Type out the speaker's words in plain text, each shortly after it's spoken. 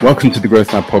Welcome to the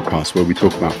Growth Lab podcast, where we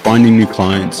talk about finding new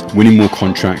clients, winning more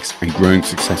contracts, and growing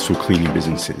successful cleaning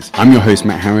businesses. I'm your host,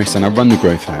 Matt Harris, and I run the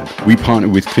Growth Lab. We partner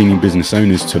with cleaning business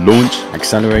owners to launch,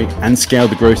 accelerate, and scale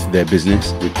the growth of their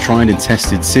business with tried and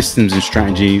tested systems and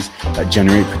strategies that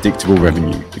generate predictable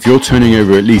revenue. If you're turning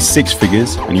over at least 6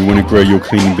 figures and you want to grow your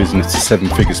cleaning business to 7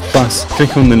 figures plus,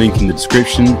 click on the link in the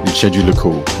description and schedule a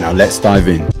call. Now let's dive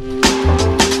in.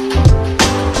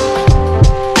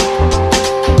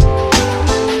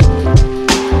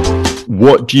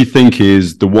 What do you think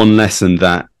is the one lesson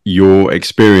that your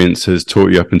experience has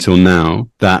taught you up until now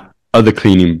that other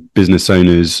cleaning business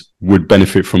owners would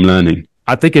benefit from learning?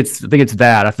 I think it's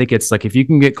like if you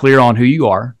can get clear on who you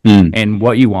are and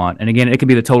what you want, and again, it can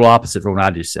be the total opposite from what I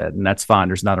just said, and that's fine.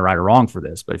 There's not a right or wrong for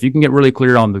this, but if you can get really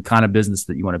clear on the kind of business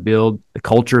that you want to build, the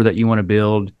culture that you want to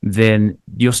build, then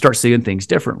you'll start seeing things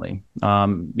differently.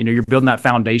 You're building that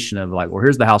foundation of like, well,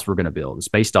 here's the house we're going to build. It's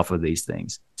based off of these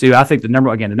things. So I think the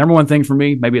number one thing for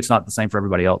me, maybe it's not the same for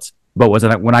everybody else, but was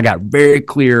that when I got very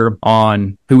clear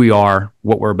on who we are,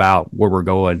 what we're about, where we're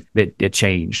going, it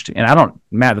changed. And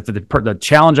Matt, the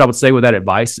challenge I would say with that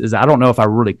advice is I don't know if I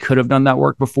really could have done that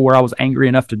work before I was angry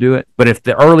enough to do it. But if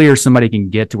the earlier somebody can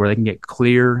get to where they can get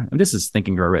clear, and this is Think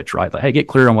and Grow Rich, right? Like, hey, get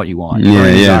clear on what you want,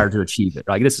 desire to achieve it.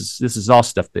 Like this is all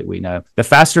stuff that we know. The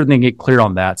faster they get clear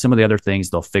on that, some of the other things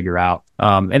they'll figure out.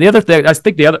 And the other thing, I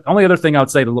think only other thing I would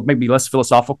say to maybe less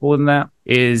philosophical than that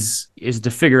is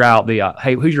to figure out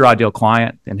hey, who's your ideal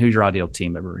client and who's your ideal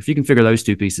team member. If you can figure those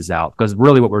two pieces out, because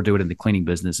really what we're doing in the cleaning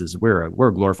business is we're a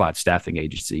glorified staffing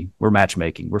agency. We're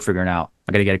matchmaking. We're figuring out,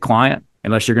 I got to get a client,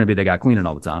 unless you're going to be the guy cleaning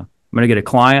all the time. I'm going to get a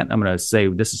client. I'm going to say,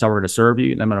 this is how we're going to serve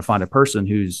you. And I'm going to find a person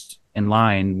who's in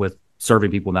line with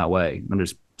serving people in that way. I'm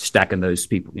just stacking those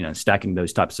people, stacking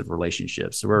those types of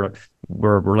relationships. So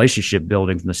we're relationship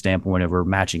building from the standpoint of we're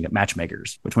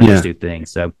matchmakers between those two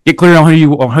things. So get clear on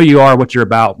who you are, what you're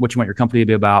about, what you want your company to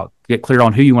be about. Get clear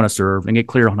on who you want to serve, and get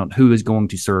clear on who is going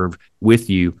to serve with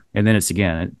you. And then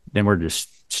then we're just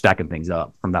stacking things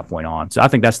up from that point on. So I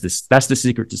think that's the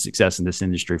secret to success in this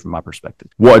industry from my perspective.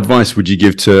 What advice would you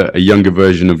give to a younger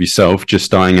version of yourself just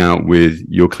starting out with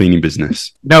your cleaning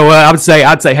business? No, I'd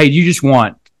say, hey, you just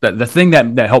want the thing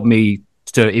that helped me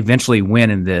to eventually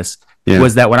win in this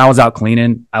was that when I was out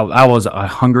cleaning, I was a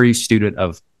hungry student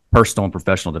of personal and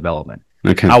professional development.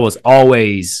 Okay. I was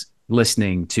always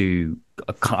listening to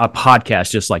a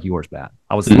podcast just like yours, Matt.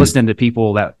 I was listening to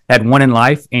people that had won in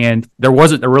life, and there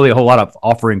wasn't really a whole lot of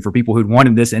offering for people who'd won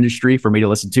in this industry for me to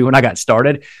listen to when I got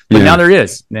started. But now there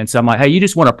is. And so I'm like, hey, you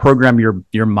just want to program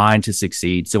your mind to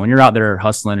succeed. So when you're out there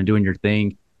hustling and doing your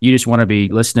thing, you just want to be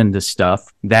listening to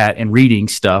stuff and reading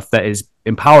stuff that is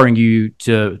empowering you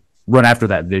to run after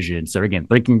that vision. So again,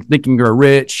 thinking Grow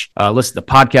Rich, listen to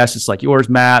podcasts just like yours,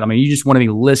 Matt. I mean, you just want to be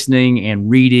listening and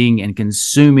reading and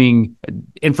consuming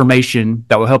information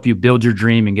that will help you build your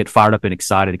dream and get fired up and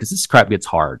excited, because this crap gets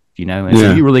hard, And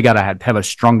so you really got to have a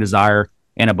strong desire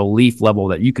and a belief level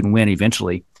that you can win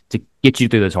eventually to get you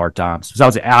through those hard times. So I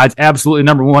would say it's absolutely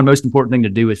number one most important thing to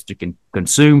do is to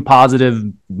consume positive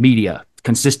media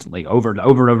consistently over and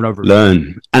over.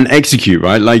 Learn and execute,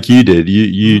 right? Like you did.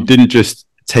 You didn't just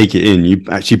take it in, you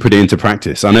actually put it into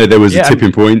practice. I know there was a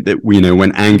tipping point that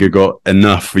when anger got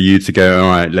enough for you to go, all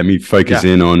right, let me focus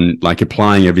in on like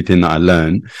applying everything that I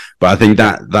learned. But I think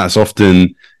that's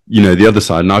often the other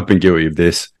side, and I've been guilty of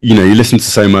this. You listen to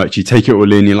so much, you take it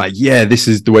all in, you're like, yeah, this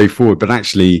is the way forward. But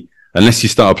actually, unless you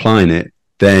start applying it,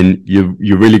 then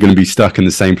you're really going to be stuck in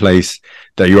the same place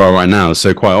that you are right now.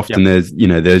 So quite often there's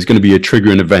going to be a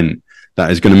triggering event that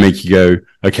is going to make you go,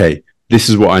 okay, this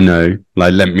is what I know,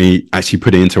 like, let me actually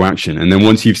put it into action. And then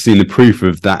once you've seen the proof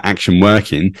of that action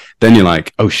working, then you're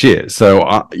like, oh shit. So,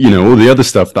 all the other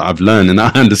stuff that I've learned and I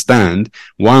understand,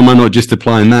 why am I not just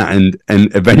applying that? And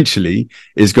eventually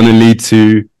is going to lead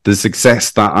to the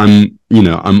success that I'm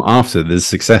after, the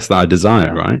success that I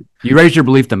desire, right? You raise your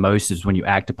belief the most is when you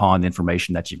act upon the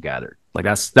information that you've gathered. Like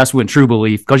that's when true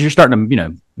belief, because you're starting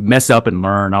to, mess up and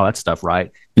learn all that stuff,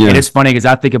 right? Yeah. And it's funny because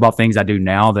I think about things I do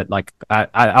now that like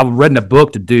I read in a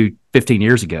book to do 15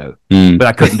 years ago, but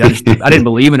I couldn't, I didn't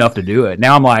believe enough to do it.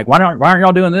 Now I'm like, why aren't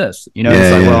y'all doing this?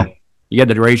 Well, you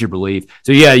got to raise your belief.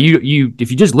 So yeah, you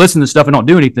if you just listen to stuff and don't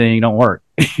do anything, it don't work.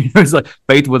 It's like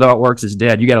faith without works is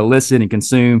dead. You got to listen and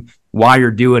consume while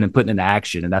you're doing and putting into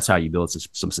action, and that's how you build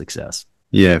some success.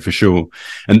 Yeah, for sure.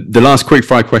 And the last quick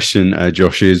fire question,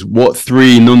 Josh, is what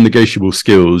 3 non-negotiable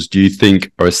skills do you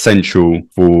think are essential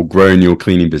for growing your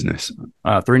cleaning business?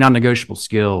 3 non-negotiable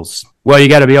skills. Well, you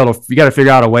got to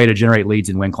figure out a way to generate leads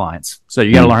and win clients. So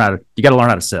you got to learn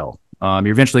how to sell.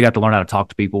 You eventually got to learn how to talk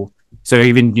to people. So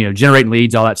even, generating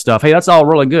leads, all that stuff. Hey, that's all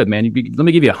really good, man. Let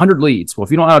me give you 100 leads. Well,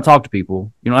 if you don't know how to talk to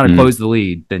people, you don't know how to close the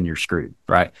lead, then you're screwed,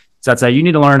 right? So I'd say you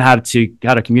need to learn how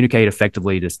to communicate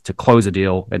effectively to close a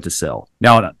deal and to sell.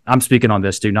 Now, I'm speaking on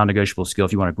this too, non-negotiable skill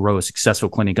if you want to grow a successful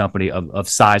cleaning company of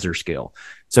size or scale.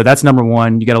 So that's number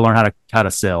one. You got to learn how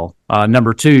to sell.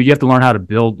 Number two, you have to learn how to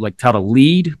build, like how to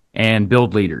lead and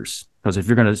build leaders. Because if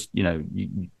you're going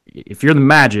to, if you're the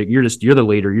magic, you're the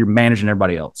leader, you're managing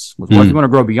everybody else. Well, if you want to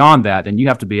grow beyond that, then you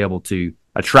have to be able to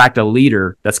attract a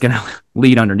leader that's going to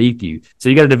lead underneath you. So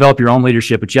you got to develop your own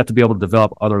leadership, but you have to be able to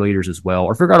develop other leaders as well,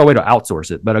 or figure out a way to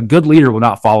outsource it. But a good leader will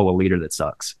not follow a leader that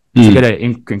sucks. So you got to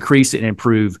increase and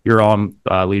improve your own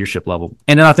leadership level.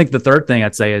 And then I think the third thing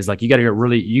I'd say is like,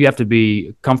 you have to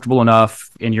be comfortable enough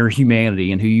in your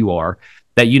humanity and who you are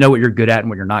that you know what you're good at and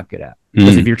what you're not good at.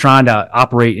 Because if you're trying to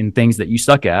operate in things that you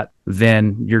suck at,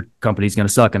 then your company's going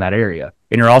to suck in that area.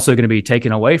 And you're also going to be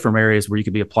taken away from areas where you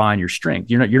could be applying your strength.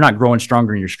 You're not growing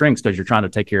stronger in your strengths because you're trying to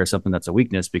take care of something that's a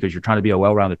weakness, because you're trying to be a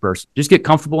well-rounded person. Just get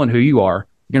comfortable in who you are.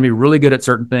 You're going to be really good at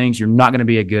certain things. You're not going to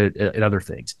be good at other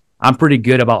things. I'm pretty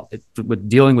good with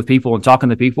dealing with people and talking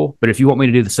to people. But if you want me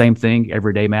to do the same thing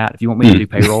every day, Matt, if you want me to do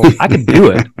payroll, I can do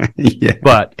it. Yeah.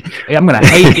 But I'm going to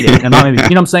hate it. And you know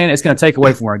what I'm saying? It's going to take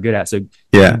away from where I'm good at. So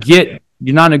get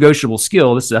your non-negotiable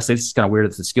skill. This is kind of weird.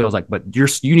 It's a skill. But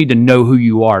you need to know who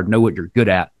you are, know what you're good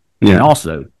at, and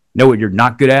also know what you're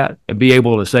not good at, and be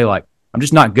able to say like, I'm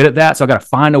just not good at that. So I got to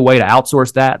find a way to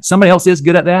outsource that. Somebody else is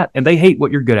good at that, and they hate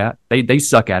what you're good at. They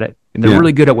suck at it, and they're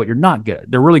really good at what you're not good at.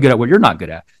 They're really good at what you're not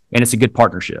good at. And it's a good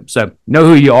partnership. So know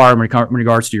who you are in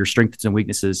regards to your strengths and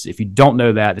weaknesses. If you don't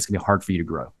know that, it's going to be hard for you to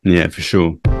grow. Yeah, for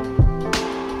sure.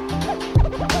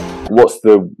 What's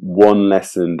the one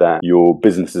lesson that your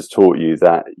business has taught you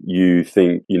that you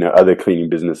think, other cleaning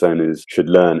business owners should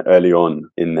learn early on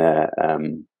in their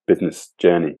business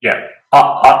journey? Yeah,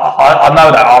 I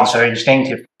know that answer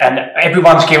instinctive, and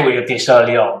everyone's guilty of this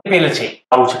early on. Ability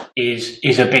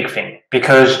is a big thing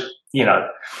because,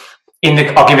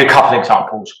 I'll give you a couple of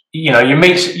examples. You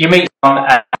meet someone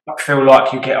and feel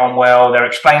like you get on well. They're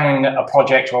explaining a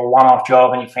project or a one-off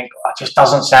job, and you think, it just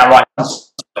doesn't sound right.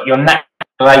 Your natural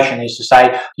relation is to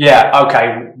say, yeah,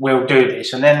 okay, we'll do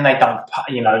this, and then they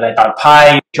don't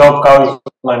pay. Job goes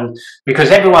on, because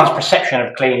everyone's perception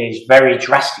of cleaning is very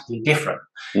drastically different.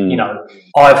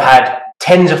 I've had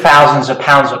tens of thousands of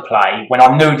pounds at play when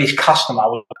I knew this customer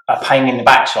was a pain in the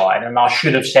backside, and I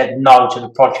should have said no to the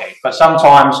project. But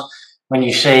sometimes when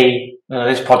you see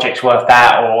this project's worth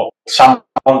that, or some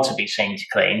want to be seen to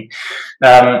clean,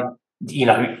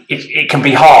 it can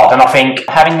be hard. And I think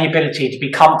having the ability to be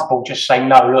comfortable, just say,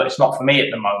 no, look, it's not for me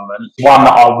at the moment. One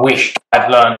that I wish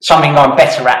I'd learned, something I'm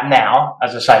better at now.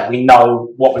 As I say, we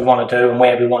know what we want to do and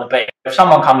where we want to be. If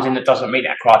someone comes in that doesn't meet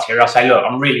that criteria, I say, look,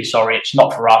 I'm really sorry, it's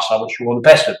not for us. I wish you all the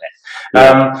best with it.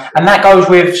 And that goes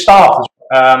with staff as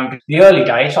well. The early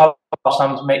days, I asked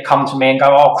them to come to me and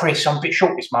go, oh, Chris, I'm a bit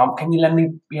short this month. Can you lend me,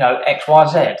 X, Y,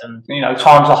 Z? And,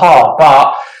 times are hard.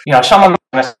 But, someone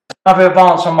I've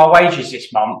advanced on my wages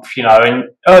this month, in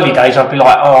early days I'd be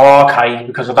like, oh, okay,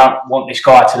 because I don't want this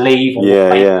guy to leave.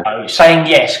 Or saying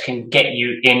yes can get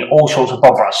you in all sorts of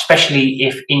bother, especially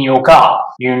if in your gut,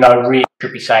 really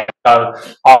should be saying so.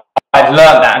 I've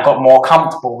learned that and got more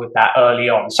comfortable with that early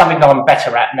on. Something that I'm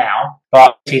better at now,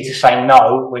 but to say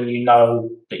no when you know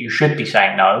that you should be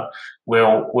saying no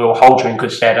will hold you in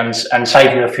good stead and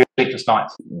save you a few sleepless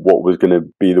nights. What was going to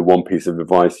be the one piece of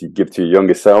advice you'd give to your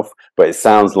younger self? But it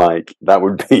sounds like that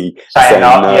would be saying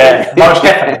no. Yeah, most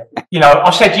definitely.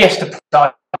 I said yes to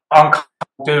that I'm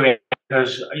uncomfortable doing it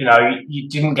because, you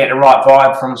didn't get the right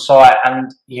vibe from site, and,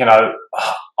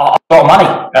 I've got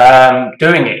money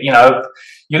doing it.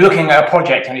 You're looking at a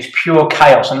project and it's pure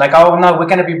chaos, and they go, oh no, we're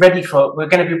going to be ready for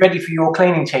your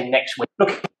cleaning team next week.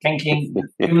 Look, thinking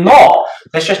you're not.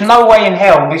 There's just no way in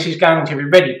hell this is going to be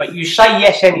ready. But you say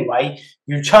yes anyway.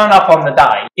 You turn up on the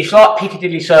day. It's like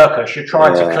Piccadilly Circus. You're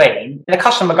trying to clean, and the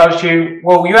customer goes to you,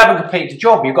 well, you haven't completed the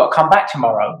job. You've got to come back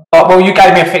tomorrow. But, well, you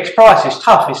gave me a fixed price. It's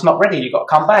tough. It's not ready. You've got to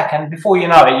come back. And before you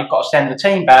know it, you've got to send the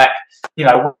team back.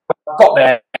 Got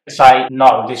there and say,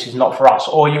 no, this is not for us.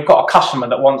 Or you've got a customer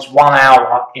that wants 1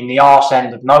 hour in the arse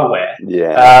end of nowhere.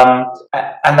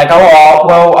 And they go, oh,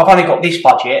 well, I've only got this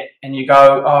budget. And you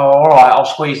go, oh, all right, I'll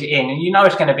squeeze it in. And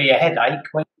it's going to be a headache.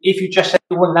 If you just said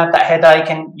you wouldn't have that headache,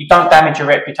 and you don't damage your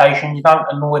reputation, you don't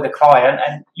annoy the client,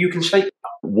 and you can sleep.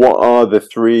 What are the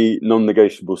 3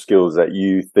 non-negotiable skills that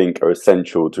you think are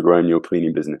essential to growing your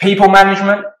cleaning business? People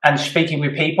management and speaking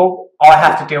with people. I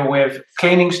have to deal with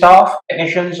cleaning staff,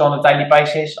 technicians on a daily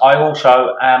basis. I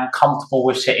also am comfortable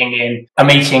with sitting in a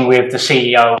meeting with the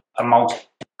CEO of a multi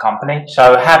company.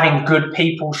 So having good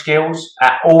people skills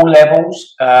at all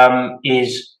levels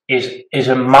is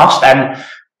a must. And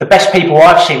the best people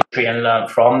I've seen and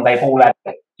learned from, they've all had,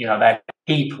 they're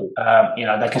people.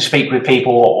 They can speak with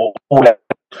people all levels.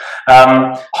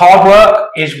 Hard work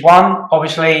is one.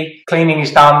 Obviously, cleaning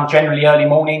is done generally early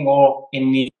morning or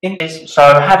in the evening. So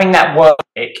having that work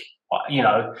ethic,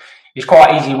 it's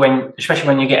quite easy especially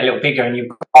when you get a little bigger and you've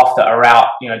got staff that are out,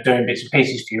 doing bits and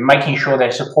pieces for you, making sure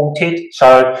they're supported.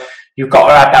 So you've got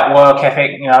to have that work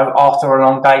ethic, after a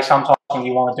long day. Sometimes what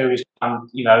you want to do is,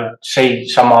 see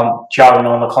someone Joan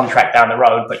on a contract down the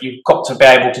road, but you've got to be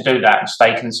able to do that and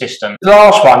stay consistent. The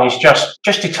last one is just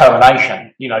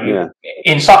determination.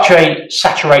 In such a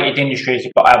saturated industry,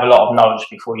 you've got to have a lot of no's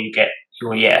before you get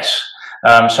your yes.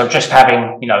 So just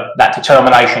having, that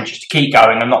determination just to keep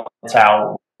going and not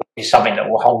tell is something that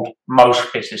will hold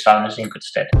most business owners in good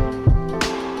stead.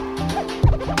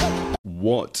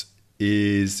 What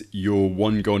is your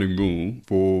one golden rule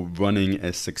for running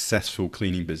a successful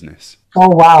cleaning business? Oh,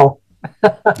 wow.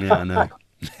 Yeah, I know.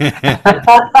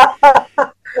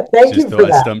 Thank you for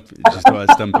that. Just thought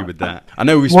I'd stump you with that. I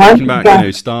know we've spoken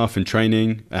about, staff and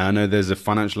training. I know there's a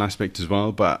financial aspect as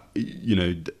well, but,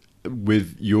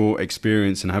 with your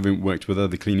experience and having worked with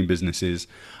other cleaning businesses,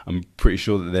 I'm pretty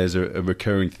sure that there's a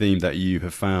recurring theme that you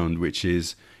have found, which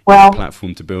is a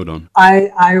platform to build on. I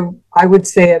would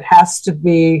say it has to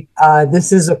be,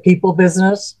 this is a people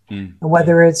business, and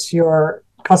whether it's your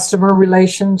customer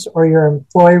relations or your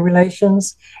employee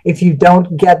relations, if you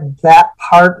don't get that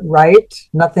part right,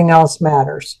 nothing else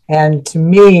matters. And to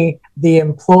me, the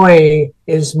employee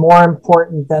is more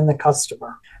important than the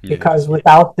customer. Because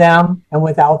without them and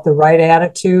without the right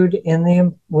attitude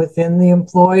within the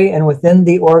employee and within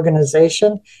the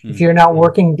organization, if you're not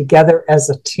working together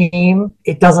as a team,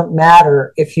 it doesn't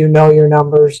matter if you know your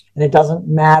numbers, and it doesn't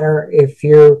matter if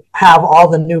you have all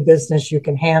the new business you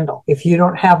can handle. If you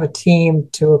don't have a team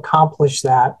to accomplish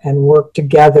that and work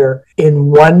together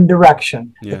in one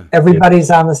direction,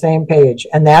 everybody's on the same page,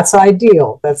 and that's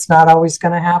ideal. That's not always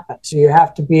going to happen. So you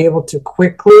have to be able to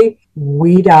quickly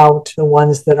weed out the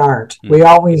ones that aren't. We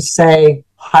always say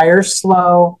hire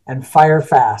slow and fire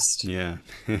fast.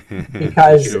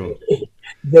 Because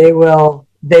they will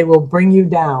bring you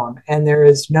down, and there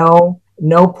is no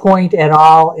point at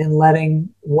all in letting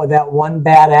that one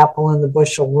bad apple in the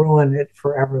bushel ruin it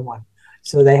for everyone.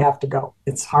 So they have to go.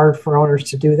 It's hard for owners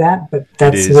to do that, but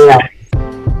that's the reality.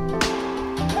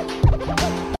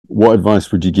 What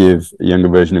advice would you give a younger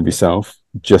version of yourself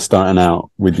just starting out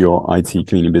with your IT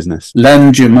cleaning business?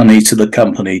 Lend your money to the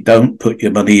company. Don't put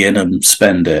your money in and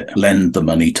spend it. Lend the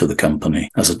money to the company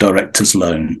as a director's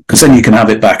loan, because then you can have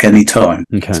it back any time.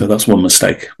 So that's one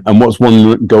mistake. And what's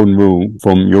one golden rule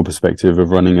from your perspective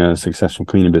of running a successful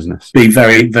cleaning business? Be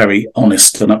very, very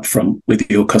honest and upfront with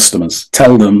your customers.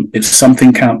 Tell them if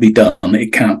something can't be done,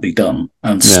 it can't be done,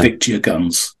 and stick to your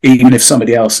guns. Even if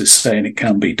somebody else is saying it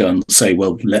can be done, say,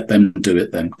 well, let them do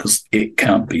it then, because it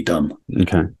can't be done.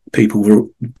 Okay.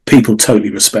 People totally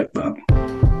respect that.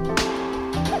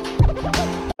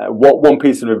 What one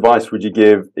piece of advice would you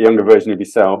give a younger version of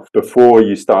yourself before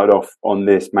you started off on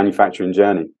this manufacturing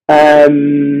journey?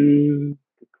 Good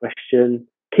question.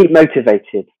 Keep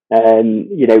motivated.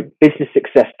 Business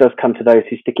success does come to those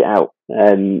who stick it out,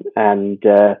 and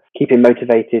keeping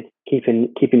motivated,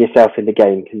 keeping yourself in the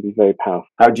game can be very powerful.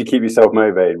 How do you keep yourself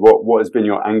motivated? What has been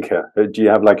your anchor? Do you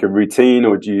have like a routine,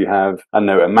 or do you have, a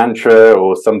mantra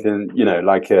or something,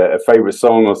 like a favorite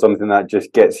song or something that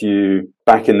just gets you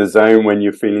back in the zone when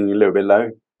you're feeling a little bit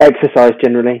low? Exercise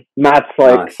generally. Mad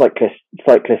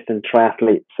cyclist and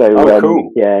triathlete. So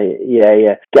cool.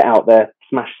 Yeah. Get out there,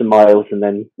 smash some miles, and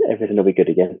then everything will be good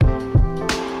again.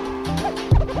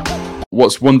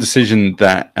 What's one decision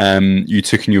that you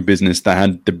took in your business that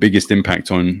had the biggest impact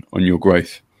on your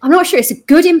growth? I'm not sure it's a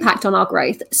good impact on our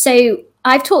growth. So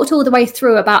I've talked all the way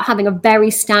through about having a very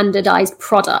standardized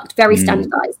product, very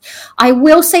standardized. I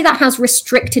will say that has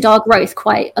restricted our growth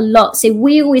quite a lot. So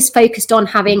we always focused on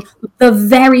having the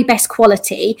very best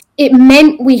quality. It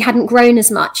meant we hadn't grown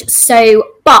as much.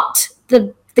 But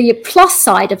the plus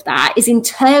side of that is in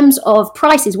terms of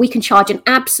prices, we can charge an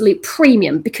absolute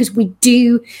premium because we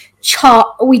do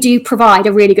provide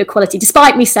a really good quality.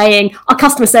 Despite me saying our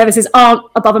customer services aren't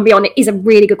above and beyond, it is a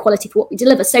really good quality for what we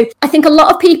deliver. So I think a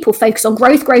lot of people focus on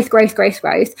growth,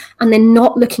 and they're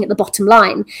not looking at the bottom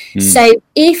line. So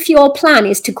if your plan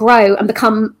is to grow and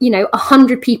become,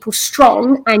 100 people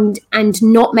strong and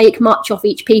not make much off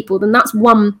each people, then that's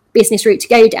one business route to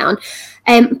go down.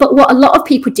 But what a lot of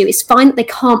people do is find that they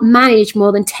can't manage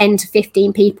more than 10 to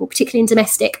 15 people, particularly in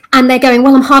domestic. And they're going,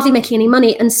 well, I'm hardly making any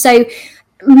money. And so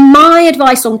my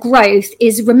advice on growth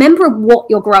is remember what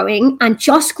you're growing, and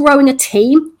just growing a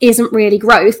team isn't really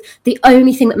growth. The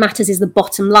only thing that matters is the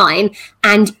bottom line,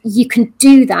 and you can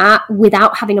do that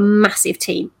without having a massive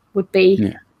team, would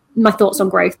be my thoughts on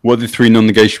growth. What are the 3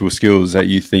 non-negotiable skills that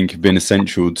you think have been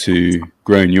essential to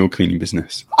growing your cleaning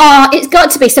business? It's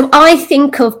got to be. So I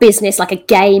think of business like a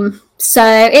game. So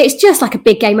it's just like a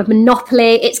big game of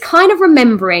Monopoly. It's kind of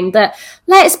remembering that,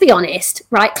 let's be honest,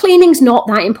 right? Cleaning's not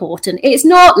that important. It's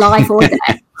not life or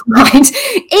death, right?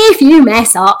 If you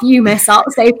mess up, you mess up.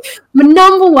 So my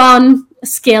number one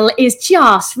skill is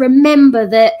just remember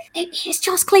that it's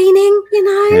just cleaning, you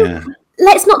know? Yeah.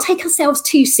 Let's not take ourselves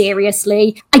too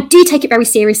seriously. I do take it very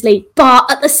seriously, but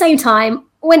at the same time,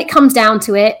 when it comes down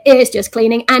to it, it's just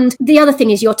cleaning. And the other thing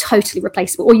is you're totally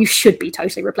replaceable, or you should be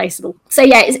totally replaceable. So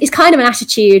yeah, it's kind of an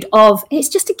attitude of it's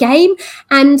just a game,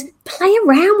 and play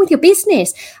around with your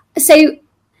business. So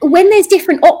when there's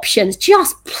different options,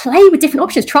 just play with different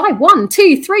options. Try 1,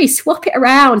 2, 3, swap it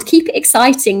around, keep it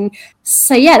exciting.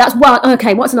 So yeah, that's one.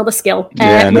 Okay, what's another skill?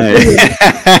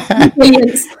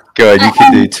 Resilience. Go ahead, you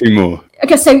can do 2 more.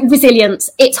 Okay, so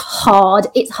resilience. It's hard.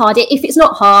 If it's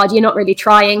not hard, you're not really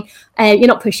trying. You're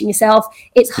not pushing yourself.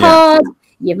 It's hard.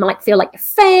 You might feel like you're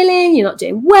failing. You're not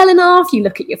doing well enough. You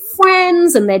look at your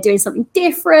friends and they're doing something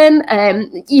different.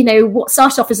 What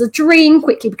started off as a dream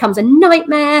quickly becomes a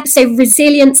nightmare. So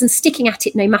resilience and sticking at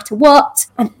it no matter what.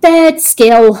 And third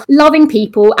skill, loving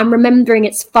people and remembering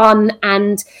it's fun,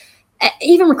 and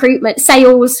even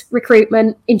sales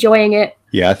recruitment, enjoying it.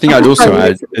 Yeah, I think I'd also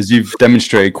add, as you've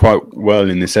demonstrated quite well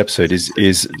in this episode, is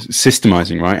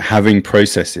systemizing, right? Having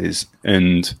processes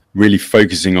and really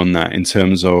focusing on that in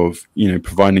terms of,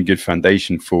 providing a good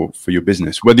foundation for your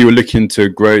business, whether you're looking to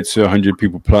grow it to 100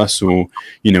 people plus, or,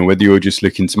 whether you're just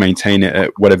looking to maintain it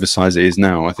at whatever size it is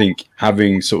now. I think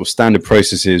having sort of standard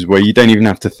processes where you don't even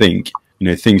have to think,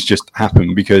 things just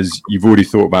happen because you've already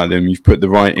thought about them. You've put the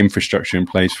right infrastructure in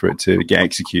place for it to get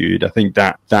executed. I think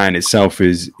that in itself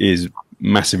is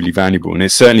massively valuable, and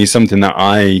it's certainly something that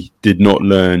I did not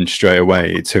learn straight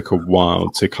away. It took a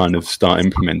while to kind of start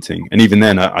implementing, and even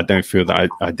then I don't feel that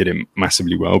I did it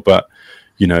massively well, but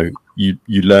you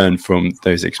learn from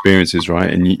those experiences,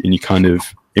 right? And you kind of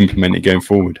implement it going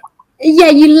forward. Yeah,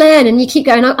 you learn and you keep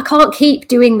going, I can't keep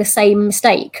doing the same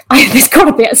mistake. There's got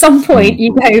to be at some point,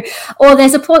 or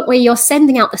there's a point where you're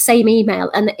sending out the same email,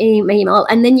 and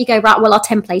then you go, right, well, I'll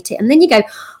template it. And then you go,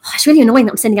 it's really annoying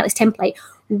that I'm sending out this template.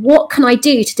 What can I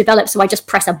do to develop so I just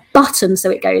press a button so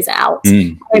it goes out?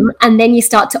 And then you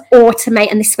start to automate,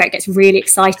 and this is where it gets really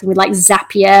exciting with like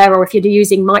Zapier, or if you're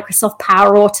using Microsoft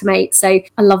Power Automate. So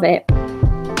I love it.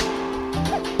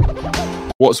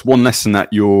 What's one lesson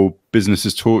that your business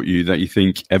has taught you that you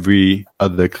think every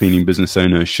other cleaning business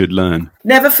owner should learn?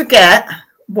 Never forget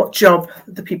what job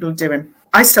the people are doing.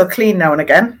 I still clean now and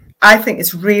again. I think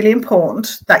it's really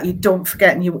important that you don't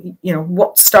forget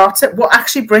what starts it, what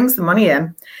actually brings the money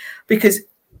in. Because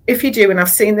if you do, and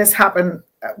I've seen this happen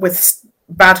with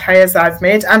bad hires I've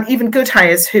made, and even good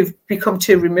hires who've become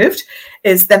too removed,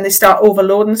 is then they start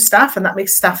overloading staff, and that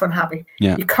makes staff unhappy.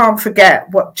 Yeah. You can't forget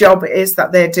what job it is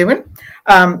that they're doing.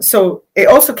 So it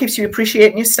also keeps you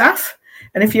appreciating your staff.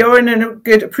 And if you're in a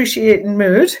good appreciating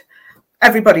mood,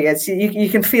 everybody is. You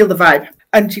can feel the vibe.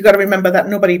 And you've got to remember that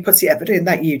nobody puts the effort in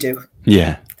that you do.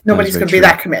 Yeah. Nobody's going to be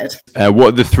that committed. What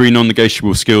are the 3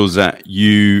 non-negotiable skills that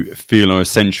you feel are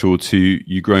essential to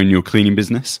you growing your cleaning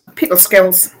business? People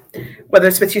skills, whether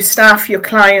it's with your staff, your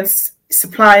clients,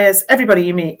 suppliers, everybody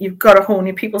you meet, you've got to hone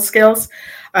your people skills.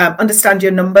 Understand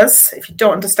your numbers. If you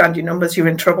don't understand your numbers, you're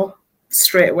in trouble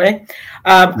straight away.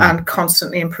 And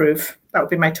constantly improve. That would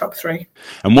be my top 3.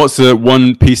 And what's the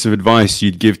one piece of advice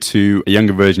you'd give to a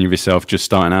younger version of yourself just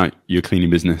starting out your cleaning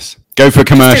business? Go for a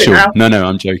commercial. No,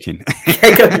 I'm joking.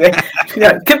 Okay,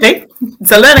 could be.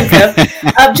 It's a learning curve.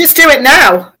 Just do it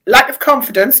now. Lack of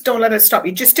confidence, don't let it stop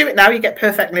you. Just do it now. You get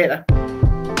perfect later.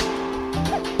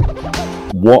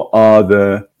 What are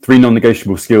the 3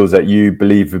 non-negotiable skills that you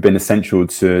believe have been essential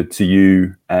to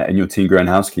you and your team growing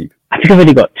Housekeep? I think I've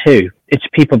only got 2. It's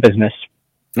people business.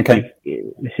 Okay.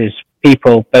 This is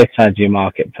people, both sides of your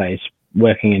marketplace,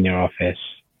 working in your office.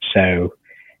 So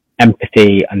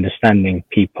empathy, understanding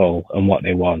people and what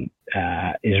they want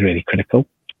is really critical.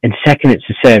 And second, it's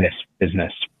a service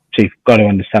business. So you've got to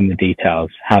understand the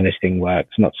details, how this thing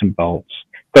works, nuts and bolts.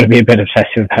 Got to be a bit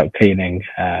obsessive about cleaning.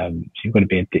 So you've got to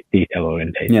be a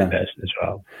detail-oriented person as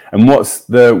well. And what's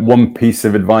the one piece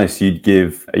of advice you'd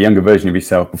give a younger version of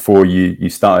yourself before you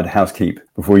started Housekeep,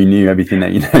 before you knew everything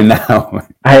that you know now?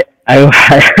 I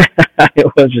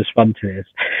always respond to this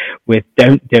with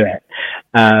don't do it.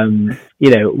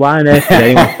 Why on earth would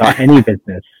anyone start any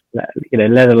business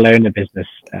let alone a business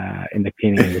in the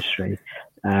cleaning industry.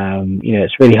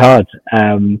 It's really hard.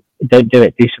 Don't do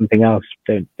it. Do something else.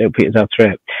 Don't put yourself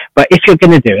through it. But if you're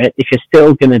going to do it, if you're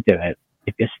still going to do it,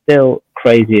 if you're still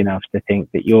crazy enough to think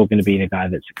that you're going to be the guy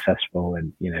that's successful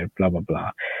and, blah, blah,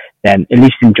 blah, then at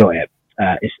least enjoy it.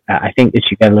 I think as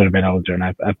you get a little bit older, and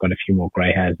I've got a few more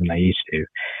grey hairs than I used to,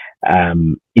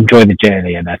 enjoy the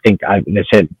journey. And I think I've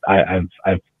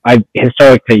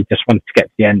historically just wanted to get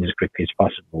to the end as quickly as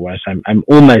possible, whereas I'm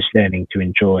almost learning to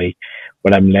enjoy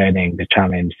what I'm learning, the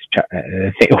challenge,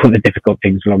 all the difficult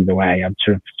things along the way. I'm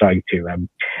sort of starting to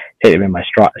hit them in my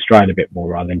stride a bit more,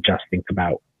 rather than just think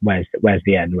about where's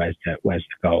the end, where's the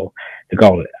goal. The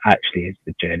goal actually is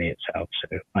the journey itself.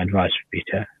 So my advice would be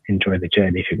to enjoy the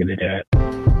journey if you're going to do it.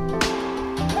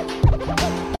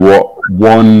 What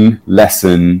one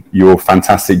lesson your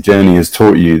fantastic journey has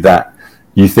taught you that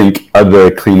you think other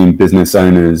cleaning business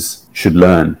owners should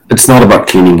learn? It's not about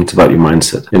cleaning, it's about your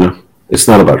mindset, It's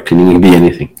not about cleaning, it can be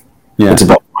anything. Yeah. It's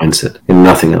about mindset and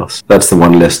nothing else. That's the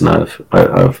one lesson I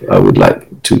would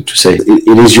like to say.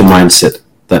 It is your mindset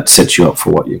that sets you up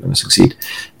for what you're going to succeed.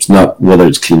 It's not whether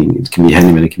it's cleaning, it can be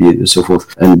handyman, it can be and so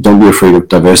forth. And don't be afraid of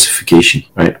diversification,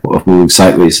 right? Of moving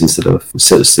sideways instead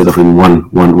of in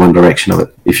one direction of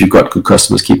it. If you've got good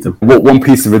customers, keep them. What one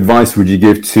piece of advice would you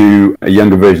give to a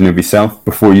younger version of yourself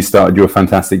before you started your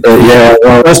fantastic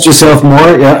trust yourself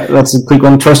more. Yeah, that's a quick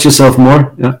one. Trust yourself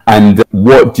more. Yeah. And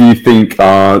what do you think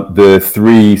are the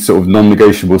 3 sort of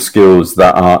non-negotiable skills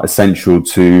that are essential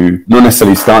to not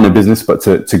necessarily starting a business, but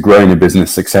to growing a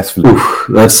business successfully? Oof,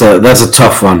 that's a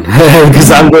tough one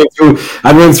because I'm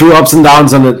going through ups and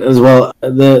downs on it as well.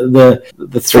 The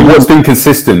 3. So what's been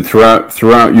consistent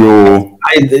throughout your?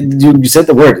 You said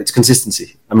the word. It's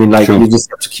consistency. I mean, sure. You just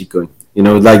have to keep going.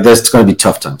 There's going to be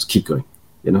tough times. Keep going.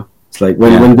 It's like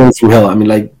when going through hell. I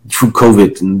mean, through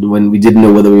COVID, and when we didn't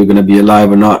know whether we were going to be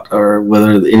alive or not, or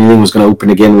whether anything was going to open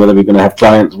again, whether we were going to have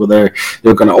clients, whether they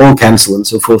were going to all cancel and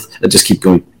so forth. I just keep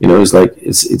going.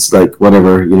 It's like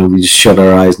whatever. We just shut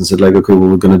our eyes and said okay, what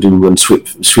we're going to do and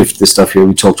swift this stuff here.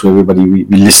 We talked to everybody. We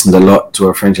listened a lot to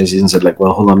our franchisees and said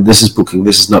well, hold on, this is booking,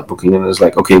 this is not booking, and it's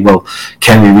okay, well,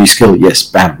 can we reskill? Yes,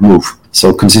 bam, move.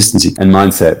 So consistency and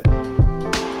mindset.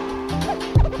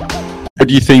 What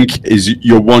do you think is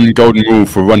your one golden rule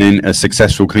for running a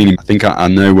successful cleaning? I think I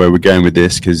know where we're going with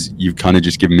this because you've kind of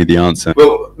just given me the answer.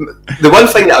 Well, the one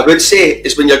thing that I would say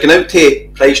is when you're going out to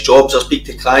price jobs or speak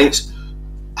to clients,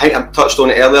 I think I touched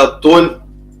on it earlier, don't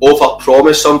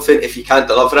over-promise something if you can't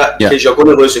deliver it, because you're going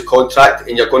to lose the contract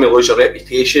and you're going to lose your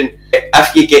reputation.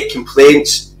 If you get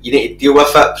complaints, you need to deal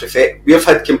with it. We've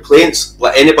had complaints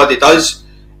like anybody does,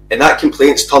 and that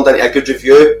complaint's turned into a good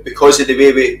review because of the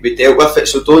way we dealt with it.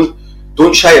 So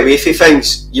don't shy away from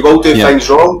things. You will do things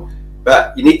wrong,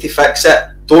 but you need to fix it.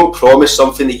 Don't promise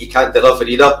something that you can't deliver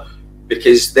either,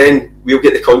 because then we'll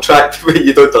get the contract when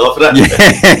you don't deliver it.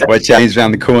 Yeah, which change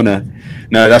around the corner.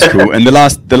 No, that's cool. And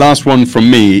the last one from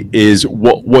me is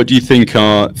what do you think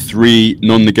are 3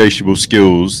 non-negotiable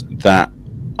skills that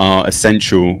are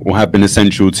essential or have been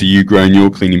essential to you growing your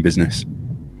cleaning business?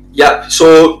 Yeah,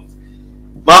 so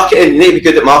marketing, you need to be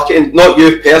good at marketing. Not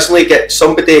you personally, get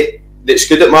somebody that's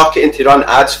good at marketing to run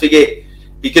ads for you.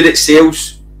 Be good at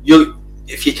sales.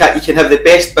 If you can have the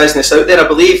best business out there, I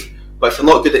believe, but if you're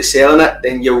not good at selling it,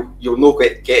 then you'll not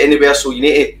get anywhere. So you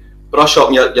need to brush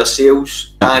up your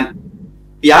sales and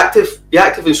be active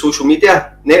in social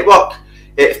media, network.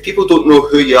 If people don't know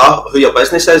who you are, who your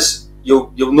business is,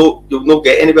 you'll not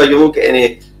get anywhere. You'll not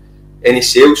get any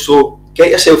sales. So get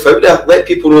yourself out there. Let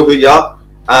people know who you are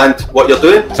and what you're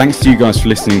doing. Thanks to you guys for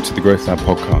listening to the Growth Lab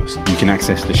podcast. You can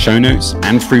access the show notes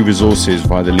and free resources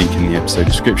via the link in the episode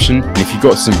description. And if you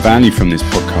got some value from this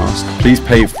podcast, please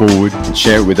pay it forward and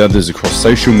share it with others across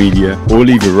social media, or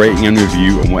leave a rating and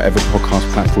review on whatever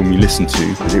podcast platform you listen to,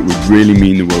 as it would really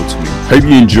mean the world to me. Hope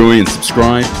you enjoy and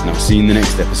subscribe, and I'll see you in the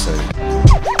next episode.